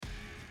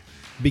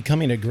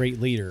Becoming a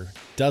great leader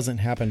doesn't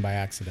happen by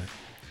accident.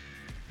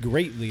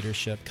 Great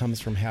leadership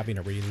comes from having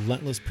a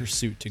relentless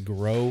pursuit to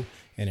grow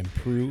and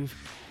improve,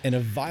 and a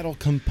vital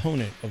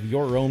component of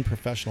your own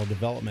professional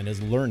development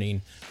is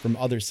learning from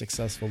other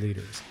successful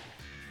leaders.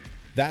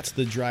 That's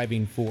the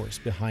driving force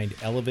behind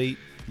Elevate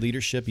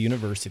Leadership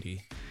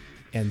University,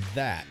 and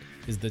that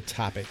is the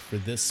topic for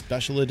this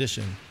special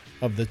edition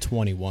of the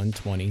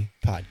 2120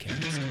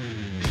 podcast.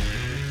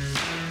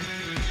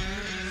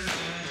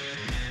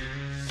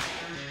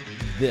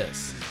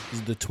 This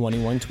is the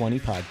 2120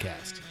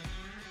 podcast.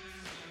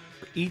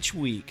 Each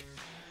week,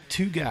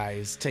 two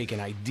guys take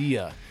an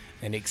idea,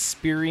 an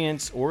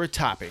experience, or a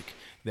topic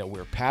that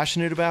we're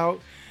passionate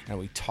about, and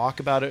we talk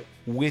about it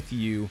with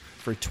you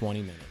for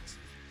 20 minutes.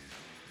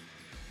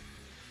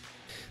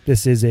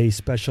 This is a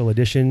special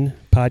edition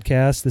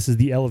podcast. This is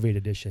the Elevate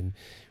edition.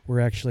 We're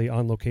actually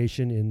on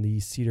location in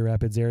the Cedar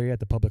Rapids area at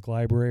the Public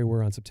Library.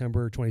 We're on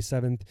September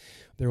 27th.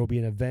 There will be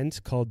an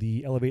event called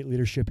the Elevate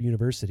Leadership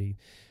University.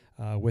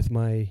 With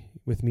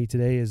me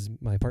today is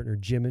my partner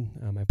Jim,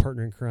 my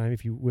partner in crime,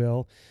 if you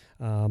will.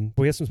 But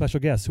we have some special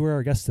guests. Who are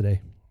our guests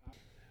today?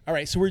 All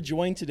right, so we're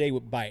joined today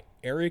by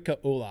Erica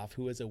Olaf,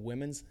 who is a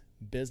women's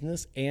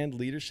business and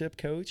leadership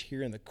coach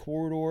here in the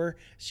corridor.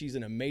 She's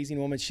an amazing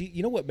woman.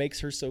 You know what makes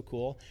her so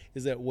cool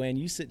is that when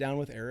you sit down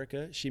with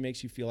Erica, she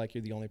makes you feel like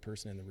you're the only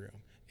person in the room.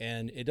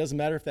 And it doesn't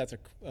matter if that's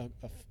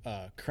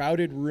a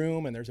crowded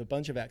room and there's a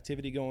bunch of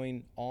activity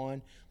going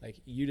on. Like,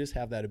 you just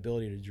have that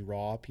ability to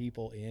draw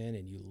people in,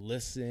 and you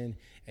listen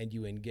and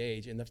you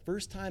engage. And the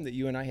first time that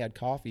you and I had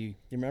coffee, you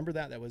remember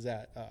that was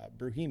at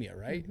Bohemia,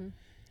 right? Mm-hmm.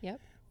 Yep.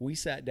 We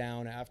sat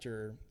down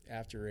after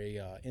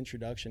a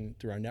introduction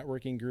through our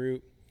networking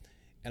group,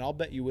 and I'll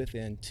bet you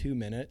within 2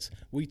 minutes,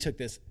 we took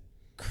this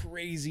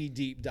crazy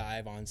deep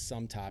dive on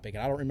some topic.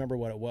 And I don't remember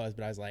what it was,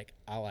 but I was like,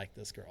 I like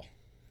this girl.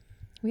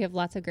 We have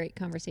lots of great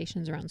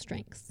conversations around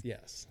strengths.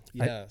 Yes.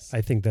 I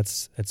think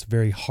that's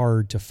very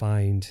hard to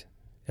find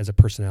as a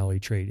personality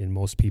trait in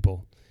most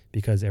people,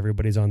 because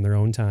everybody's on their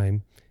own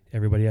time.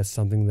 Everybody has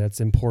something that's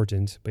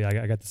important. But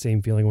I got the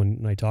same feeling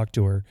when I talked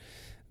to her.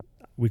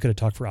 We could have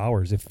talked for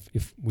hours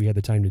if we had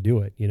the time to do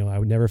it. You know, I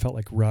never felt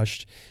like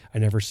rushed. I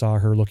never saw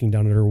her looking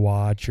down at her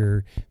watch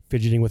or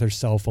fidgeting with her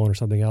cell phone or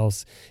something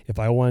else. If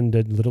I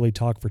wanted to literally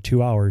talk for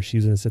 2 hours, she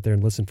was going to sit there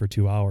and listen for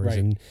 2 hours. Right.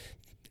 And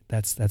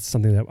that's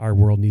something that our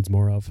world needs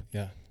more of.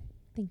 Yeah.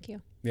 Thank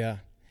you. Yeah.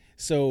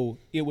 So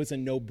it was a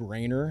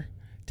no-brainer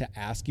to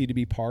ask you to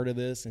be part of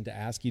this and to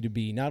ask you to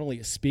be not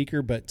only a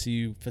speaker, but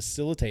to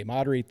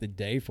moderate the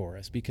day for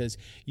us, because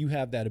you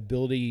have that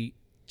ability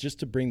just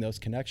to bring those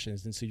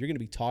connections. And so you're going to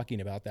be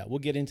talking about that. We'll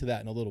get into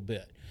that in a little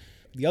bit.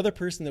 The other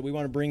person that we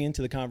want to bring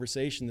into the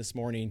conversation this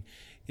morning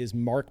is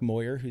Mark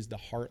Moyer, who's the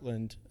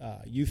Heartland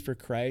Youth for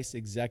Christ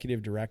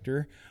Executive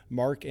Director.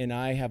 Mark and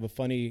I have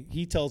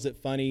he tells it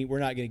funny. We're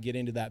not going to get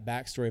into that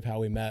backstory of how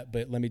we met,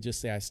 but let me just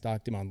say I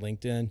stalked him on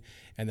LinkedIn,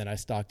 and then I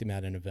stalked him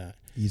at an event.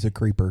 He's a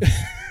creeper.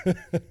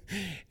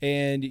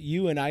 And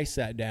you and I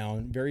sat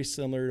down, very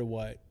similar to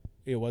what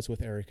it was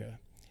with Erica.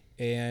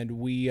 And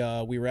we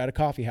were at a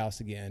coffee house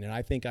again, and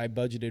I think I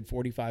budgeted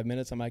 45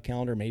 minutes on my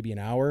calendar, maybe an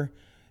hour.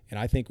 And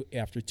I think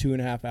after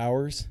 2.5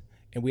 hours,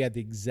 and we had the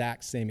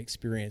exact same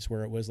experience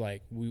where it was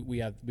like we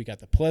got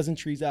the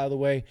pleasantries out of the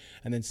way,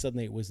 and then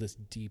suddenly it was this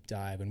deep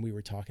dive, and we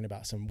were talking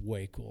about some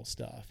way cool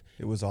stuff.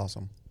 It was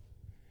awesome.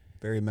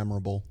 Very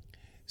memorable.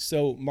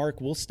 So, Mark,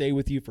 we'll stay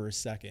with you for a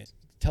second.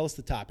 Tell us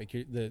the topic,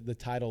 the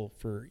title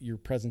for your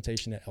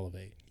presentation at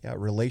Elevate. Yeah,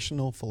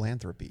 relational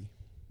philanthropy,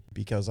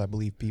 because I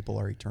believe people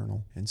are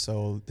eternal. And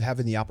so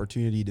having the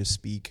opportunity to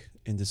speak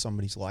into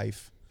somebody's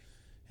life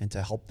and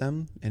to help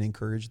them and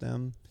encourage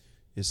them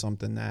is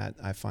something that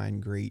I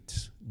find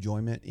great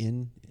enjoyment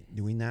in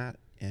doing that.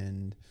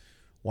 And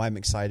why I'm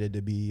excited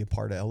to be a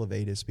part of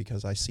Elevate is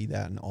because I see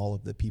that in all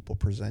of the people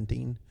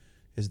presenting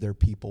is they're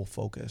people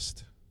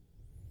focused,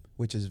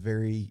 which is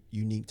very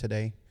unique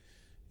today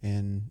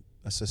in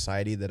a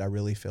society that I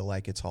really feel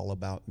like it's all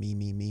about me,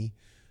 me, me.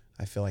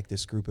 I feel like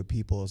this group of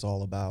people is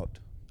all about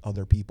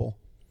other people,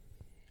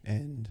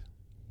 and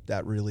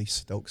that really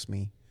stokes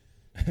me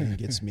and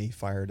gets me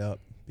fired up,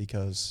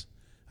 because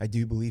I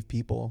do believe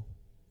people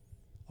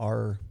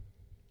are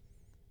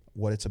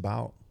what it's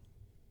about,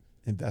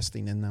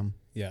 investing in them.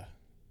 Yeah.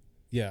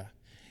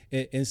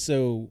 And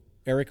so,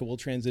 Erica, we'll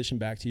transition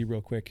back to you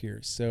real quick here.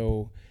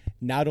 So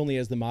not only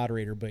as the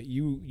moderator, but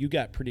you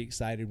got pretty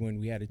excited when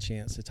we had a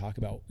chance to talk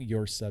about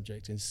your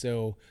subject. And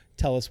so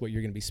tell us what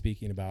you're going to be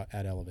speaking about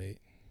at Elevate.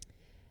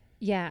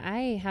 Yeah,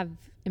 I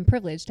am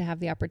privileged to have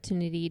the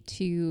opportunity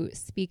to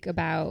speak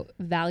about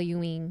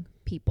valuing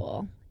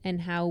people and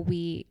how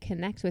we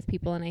connect with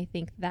people. And I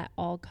think that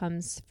all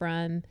comes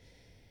from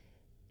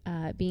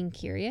being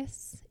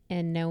curious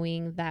and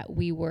knowing that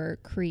we were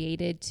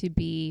created to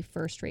be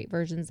first-rate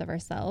versions of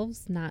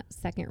ourselves, not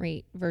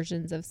second-rate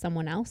versions of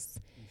someone else.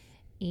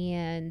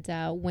 And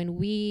when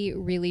we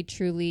really,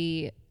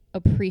 truly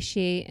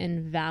appreciate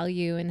and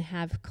value and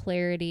have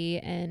clarity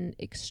and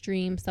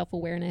extreme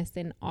self-awareness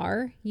in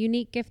our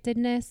unique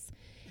giftedness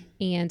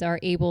and are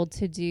able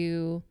to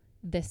do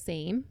the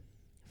same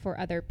for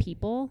other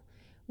people,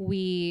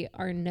 we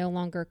are no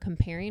longer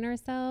comparing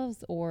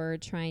ourselves or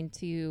trying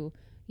to,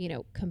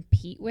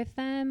 compete with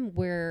them.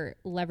 We're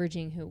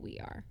leveraging who we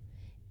are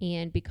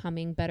and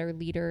becoming better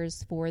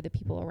leaders for the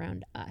people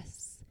around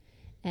us.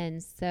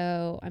 And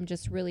so I'm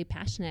just really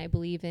passionate. I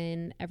believe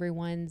in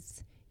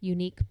everyone's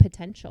unique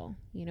potential.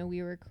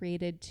 We were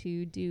created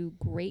to do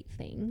great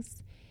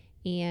things,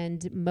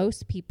 and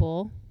most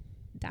people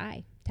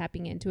die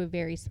tapping into a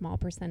very small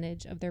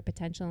percentage of their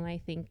potential. And I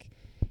think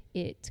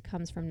it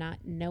comes from not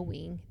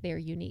knowing their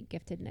unique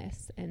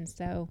giftedness. And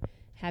so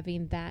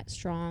having that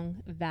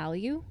strong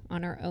value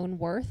on our own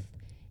worth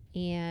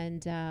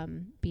and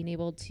being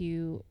able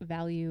to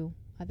value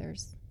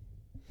others.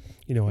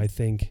 I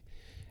think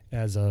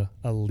as a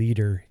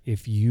leader,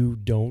 if you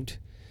don't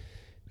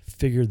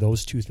figure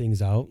those two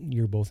things out,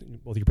 both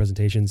your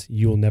presentations,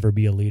 you will never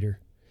be a leader.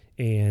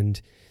 And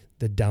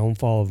the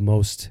downfall of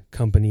most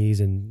companies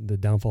and the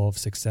downfall of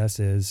success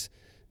is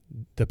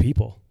the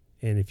people.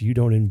 And if you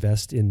don't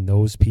invest in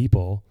those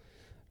people,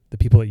 the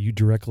people that you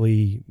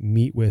directly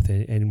meet with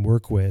and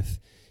work with,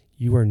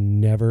 you are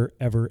never,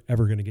 ever,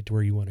 ever going to get to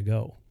where you want to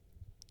go.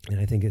 And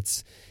I think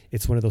it's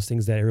one of those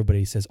things that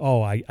everybody says,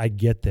 oh, I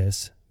get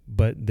this,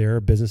 but there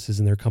are businesses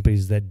and there are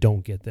companies that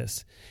don't get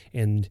this.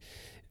 And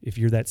if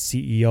you're that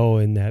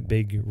CEO in that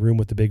big room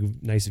with the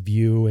big, nice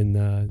view and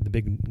the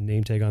big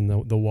name tag on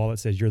the wall that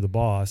says you're the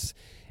boss,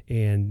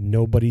 and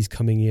nobody's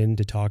coming in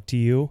to talk to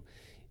you,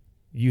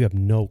 you have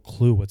no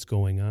clue what's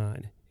going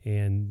on.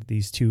 And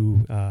these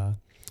two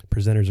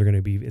presenters it's going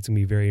to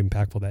be very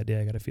impactful that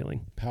day. I got a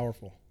feeling.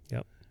 Powerful.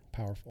 Yep.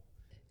 Powerful.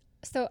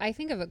 So I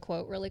think of a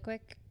quote really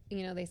quick.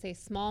 They say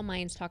small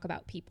minds talk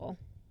about people,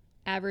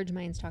 average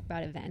minds talk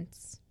about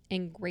events,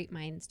 and great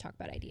minds talk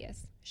about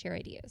ideas, share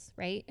ideas,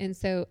 right? And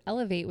so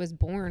Elevate was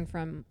born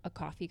from a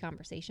coffee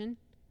conversation,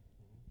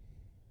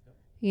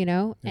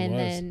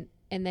 and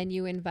then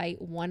you invite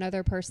one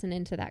other person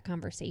into that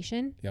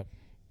conversation. Yep.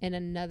 And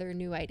another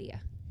new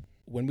idea.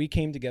 When we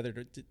came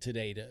together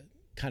today to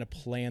kind of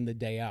plan the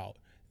day out,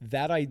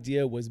 that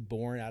idea was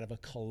born out of a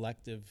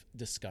collective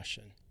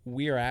discussion.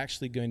 We are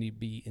actually going to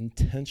be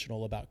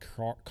intentional about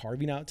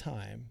carving out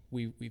time.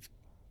 We've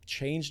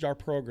changed our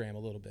program a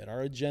little bit,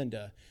 our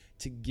agenda,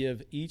 to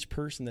give each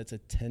person that's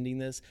attending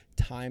this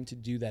time to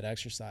do that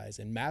exercise.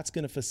 And Matt's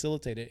going to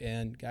facilitate it.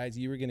 And guys,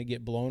 you are going to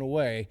get blown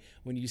away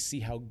when you see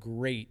how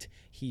great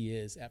he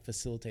is at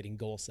facilitating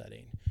goal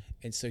setting.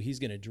 And so he's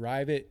going to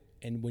drive it.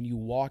 And when you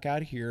walk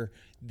out here,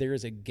 there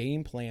is a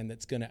game plan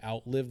that's going to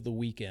outlive the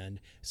weekend,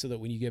 so that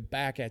when you get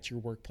back at your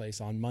workplace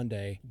on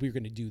Monday, we're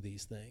going to do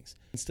these things.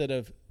 Instead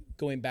of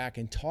going back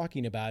and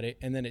talking about it,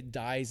 and then it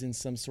dies in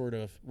some sort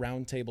of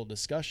roundtable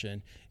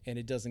discussion, and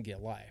it doesn't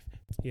get life.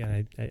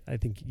 Yeah, I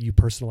think you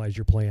personalize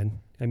your plan.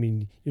 I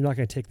mean, you're not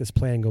going to take this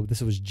plan and go,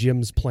 this was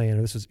Jim's plan,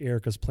 or this was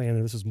Erica's plan,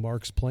 or this was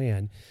Mark's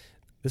plan.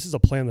 This is a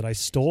plan that I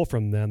stole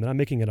from them, and I'm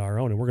making it our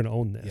own, and we're going to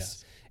own this.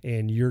 Yes.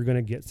 And you're going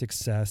to get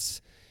success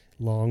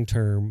long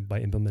term by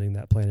implementing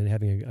that plan and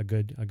having a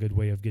good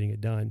way of getting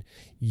it done,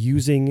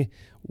 using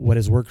what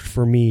has worked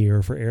for me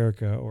or for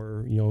Erica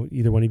or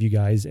either one of you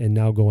guys, and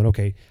now going,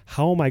 okay,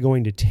 how am I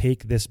going to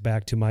take this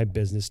back to my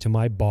business, to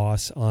my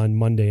boss on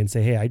Monday, and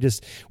say, hey,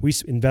 we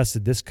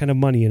invested this kind of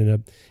money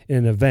in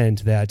an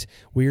event that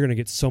we are going to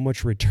get so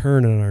much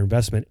return on our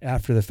investment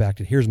after the fact,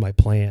 and here's my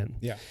plan.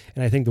 Yeah.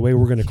 And I think the way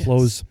we're going to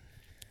close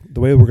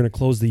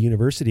the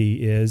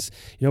university is,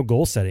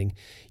 goal setting.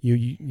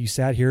 You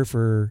sat here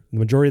for the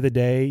majority of the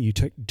day. You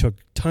took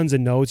tons of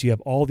notes. You have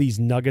all these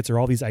nuggets or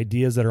all these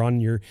ideas that are on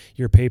your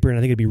paper. And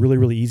I think it'd be really,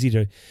 really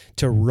easy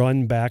to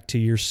run back to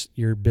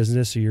your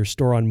business or your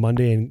store on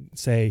Monday and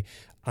say,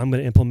 I'm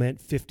going to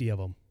implement 50 of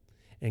them.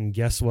 And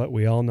guess what?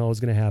 We all know is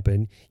going to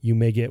happen. You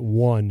may get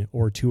 1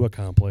 or 2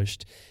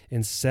 accomplished,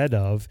 instead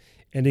of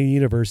ending the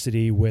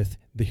university with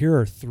here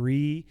are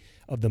 3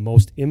 of the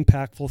most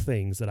impactful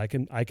things that I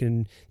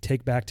can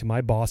take back to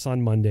my boss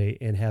on Monday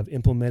and have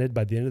implemented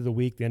by the end of the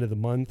week, the end of the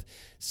month,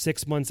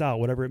 6 months out,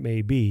 whatever it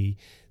may be,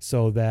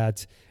 so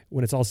that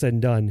when it's all said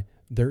and done,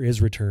 there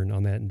is return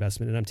on that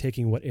investment. And I'm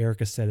taking what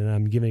Erica said and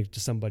I'm giving it to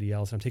somebody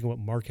else. I'm taking what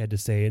Mark had to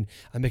say and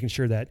I'm making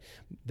sure that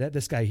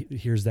this guy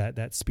hears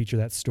that speech or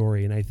that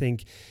story. And I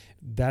think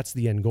that's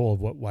the end goal of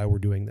why we're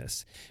doing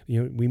this.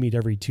 We meet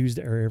every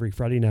Tuesday or every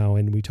Friday now,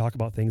 and we talk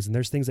about things. And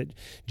there's things that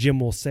Jim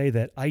will say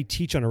that I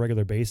teach on a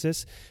regular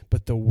basis,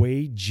 but the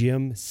way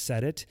Jim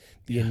said it,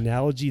 the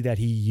analogy that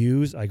he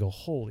used, I go,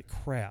 holy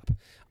crap!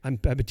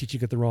 I've been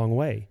teaching it the wrong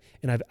way,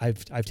 and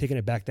I've taken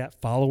it back that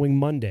following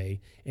Monday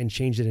and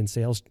changed it in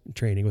sales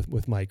training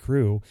with my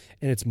crew,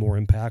 and it's more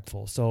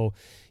impactful. So,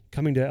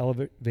 coming to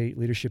Elevate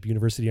Leadership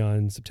University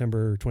on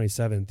September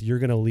 27th, you're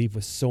going to leave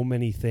with so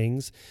many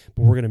things,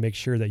 but we're going to make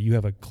sure that you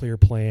have a clear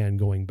plan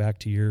going back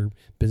to your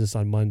business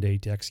on Monday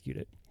to execute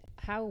it.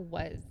 How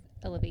was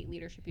Elevate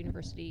Leadership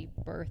University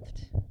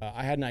birthed?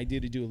 I had an idea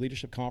to do a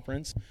leadership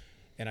conference,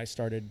 and I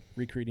started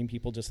recruiting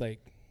people just like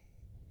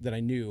that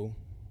I knew,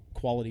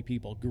 quality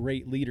people,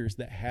 great leaders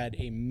that had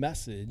a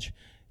message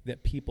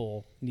that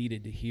people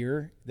needed to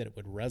hear, that it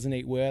would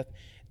resonate with,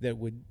 that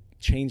would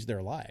change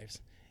their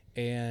lives.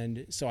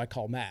 And so I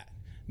call Matt.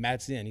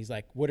 Matt's in. He's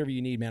like, whatever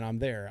you need, man, I'm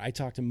there. I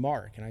talked to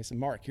Mark, and I said,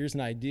 Mark, here's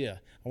an idea.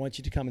 I want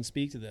you to come and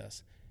speak to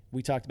this.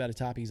 We talked about a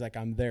topic. He's like,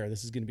 I'm there.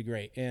 This is going to be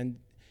great. And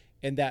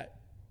that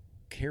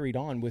carried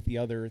on with the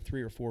other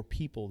 3 or 4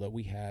 people that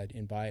we had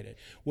invited.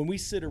 When we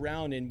sit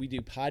around and we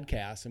do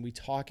podcasts and we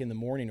talk in the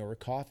morning over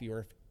coffee,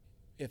 or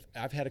if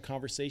I've had a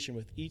conversation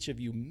with each of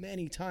you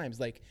many times,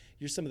 like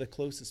you're some of the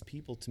closest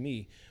people to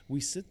me, we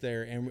sit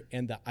there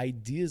and the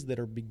ideas that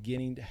are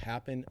beginning to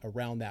happen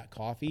around that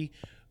coffee,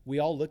 we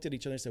all looked at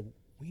each other and said,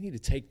 we need to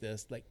take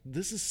this. Like,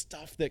 this is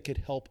stuff that could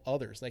help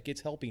others. Like, it's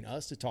helping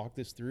us to talk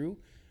this through.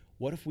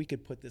 What if we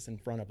could put this in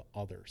front of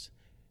others?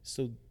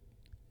 So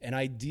an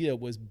idea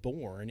was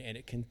born, and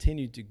it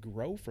continued to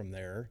grow from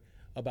there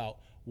about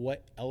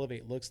what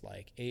Elevate looks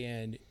like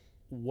and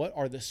what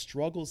are the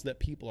struggles that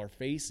people are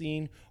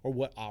facing, or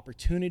what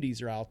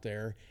opportunities are out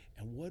there,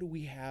 and what do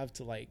we have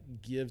to like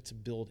give to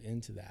build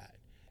into that.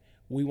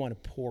 We want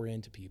to pour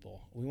into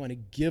people. We want to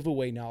give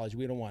away knowledge.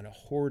 We don't want to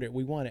hoard it.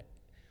 We want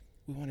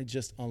to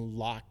just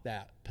unlock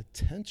that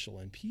potential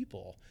in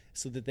people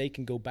so that they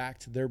can go back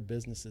to their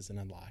businesses and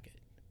unlock it.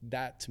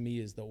 That to me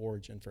is the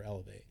origin for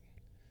Elevate.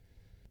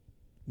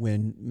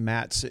 When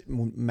Matt's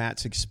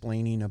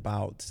explaining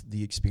about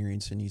the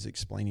experience, and he's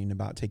explaining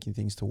about taking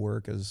things to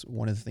work, as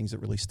one of the things that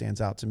really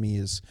stands out to me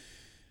is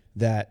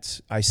that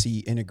I see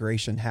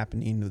integration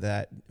happening,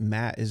 that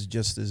Matt is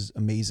just as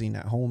amazing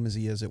at home as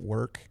he is at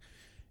work.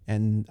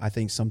 And I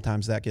think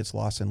sometimes that gets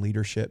lost in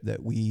leadership,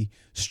 that we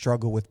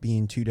struggle with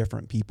being 2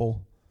 different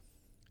people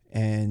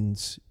and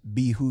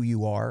be who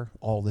you are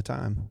all the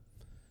time.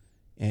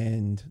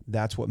 And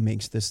that's what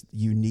makes this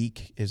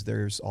unique, is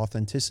there's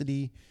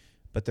authenticity,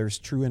 but there's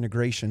true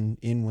integration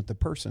in with the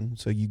person.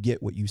 So you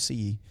get what you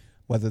see,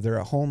 whether they're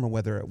at home or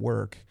whether at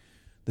work.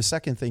 The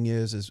second thing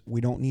is we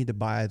don't need to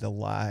buy the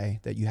lie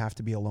that you have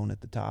to be alone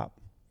at the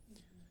top.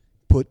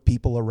 Put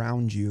people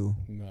around you.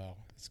 Wow,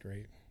 that's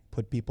great.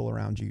 Put people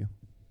around you.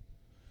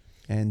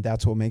 And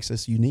that's what makes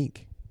us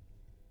unique.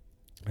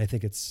 I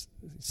think it's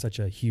such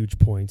a huge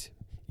point,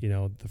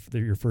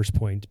 your first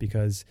point,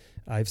 because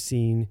I've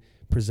seen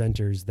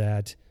presenters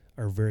that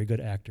are very good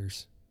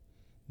actors.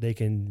 They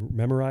can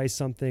memorize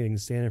something and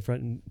stand in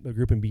front of a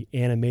group and be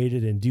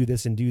animated and do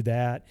this and do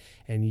that.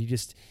 And you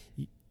just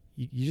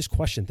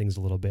question things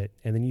a little bit.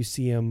 And then you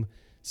see them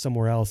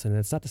somewhere else, and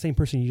it's not the same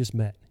person you just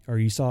met or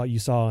you saw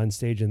on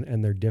stage,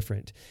 and they're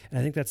different. And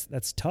I think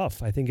that's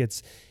tough. I think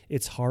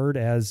it's hard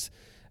as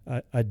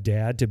a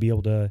dad to be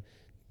able to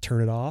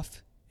turn it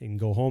off and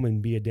go home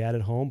and be a dad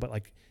at home. But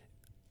like,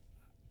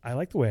 I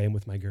like the way I am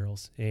with my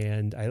girls,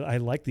 and I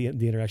like the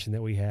interaction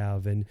that we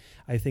have. And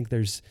I think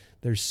there's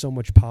so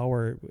much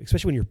power,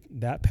 especially when you're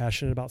that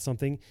passionate about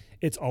something.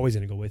 It's always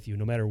going to go with you,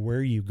 no matter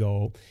where you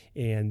go.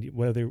 And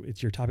whether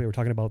it's your topic we're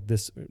talking about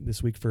this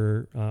week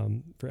for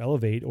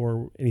Elevate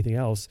or anything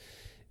else,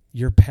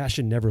 your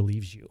passion never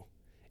leaves you.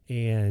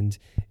 And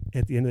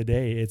at the end of the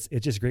day, it's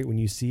just great when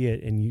you see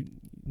it, and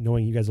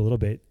knowing you guys a little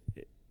bit,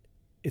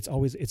 it's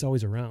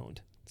always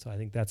around. So I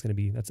think that's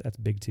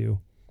big too.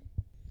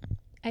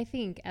 I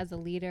think as a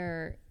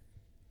leader,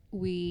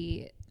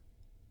 we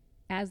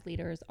as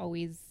leaders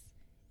always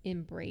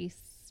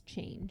embrace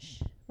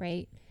change,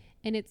 right?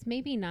 And it's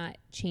maybe not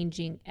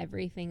changing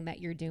everything that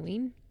you're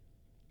doing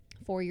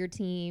for your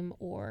team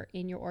or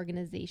in your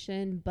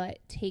organization, but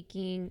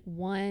taking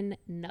one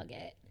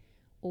nugget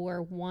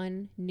or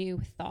one new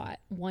thought,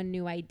 one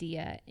new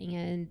idea.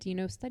 And,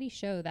 studies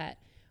show that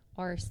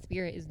our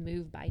spirit is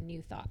moved by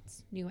new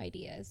thoughts, new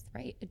ideas,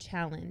 right? A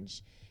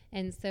challenge.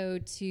 And so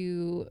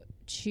to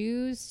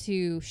choose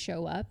to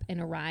show up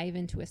and arrive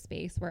into a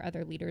space where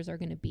other leaders are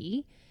going to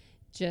be,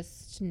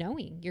 just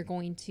knowing you're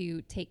going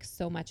to take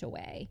so much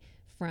away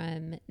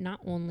from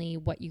not only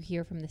what you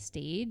hear from the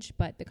stage,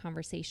 but the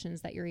conversations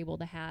that you're able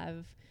to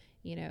have,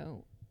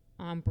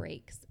 on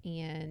breaks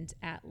and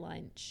at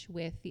lunch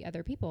with the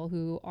other people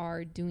who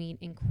are doing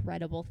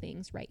incredible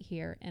things right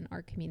here in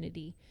our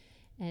community.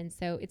 And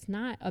so it's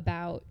not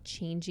about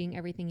changing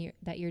everything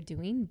that you're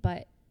doing,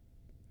 but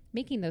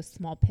making those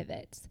small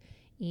pivots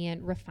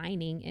and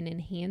refining and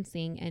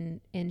enhancing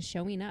and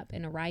showing up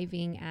and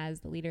arriving as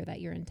the leader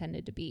that you're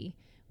intended to be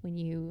when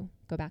you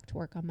go back to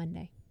work on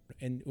Monday.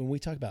 And when we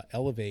talk about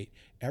Elevate,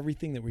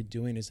 everything that we're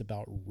doing is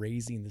about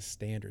raising the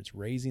standards,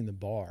 raising the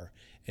bar,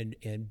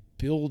 and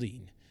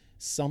building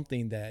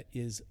something that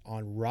is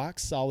on rock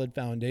solid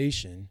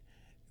foundation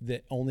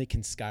that only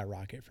can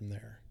skyrocket from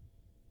there.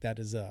 That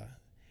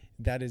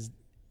is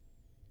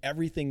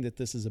everything that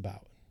this is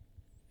about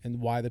and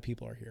why the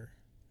people are here.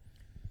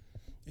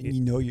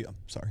 And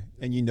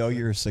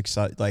you're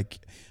success. Like,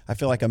 I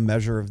feel like a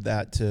measure of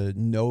that, to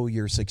know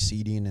you're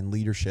succeeding in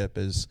leadership,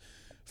 is,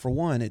 for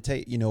one,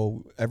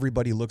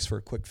 everybody looks for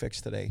a quick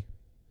fix today,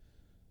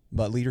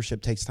 but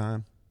leadership takes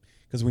time,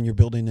 because when you're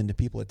building into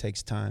people, it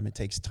takes time. It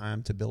takes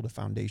time to build a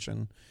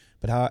foundation.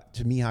 But how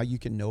you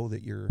can know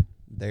that you're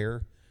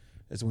there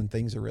is when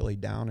things are really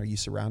down. Are you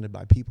surrounded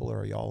by people, or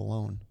are you all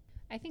alone?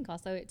 I think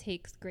also it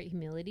takes great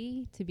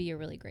humility to be a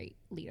really great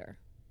leader.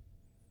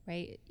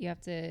 Right? You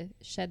have to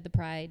shed the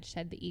pride,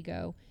 shed the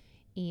ego,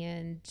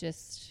 and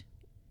just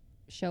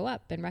show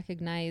up and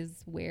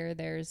recognize where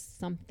there's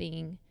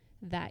something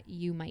that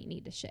you might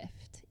need to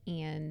shift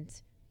and,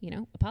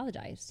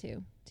 apologize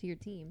to your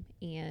team.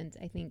 And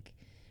I think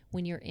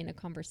when you're in a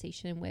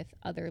conversation with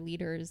other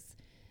leaders,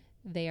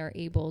 they are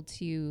able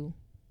to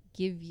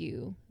give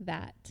you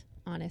that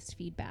honest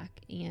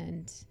feedback.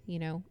 And,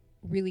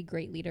 really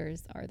great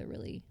leaders are the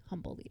really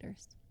humble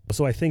leaders.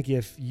 So I think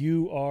if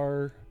you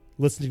are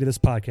listening to this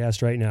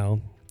podcast right now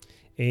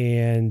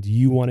and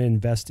you want to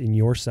invest in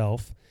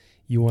yourself,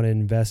 you want to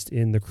invest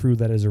in the crew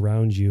that is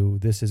around you,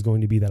 this is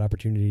going to be that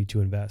opportunity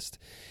to invest.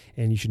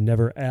 And you should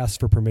never ask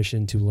for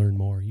permission to learn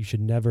more. You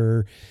should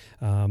never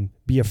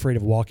be afraid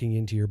of walking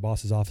into your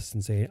boss's office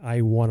and say,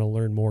 I want to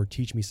learn more,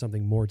 teach me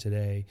something more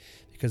today.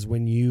 Because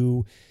when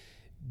you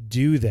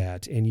do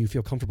that and you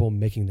feel comfortable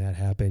making that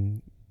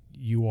happen,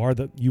 you are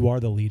the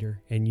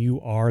leader, and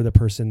you are the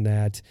person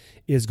that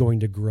is going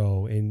to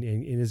grow and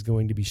is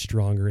going to be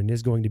stronger and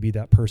is going to be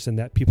that person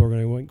that people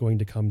are going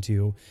to come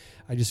to.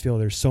 I just feel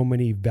there's so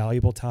many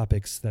valuable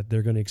topics that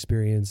they're going to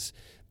experience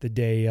the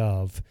day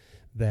of,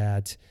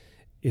 that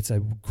it's a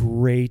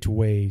great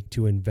way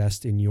to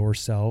invest in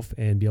yourself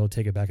and be able to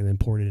take it back and then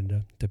pour it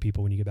into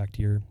people when you get back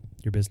to your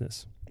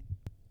business.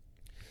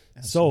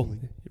 Absolutely.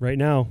 So right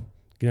now,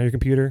 get on your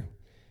computer,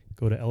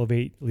 go to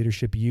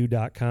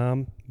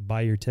elevateleadershipu.com,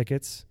 buy your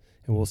tickets,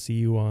 and we'll see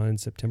you on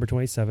September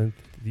 27th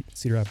at the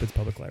Cedar Rapids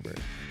Public Library.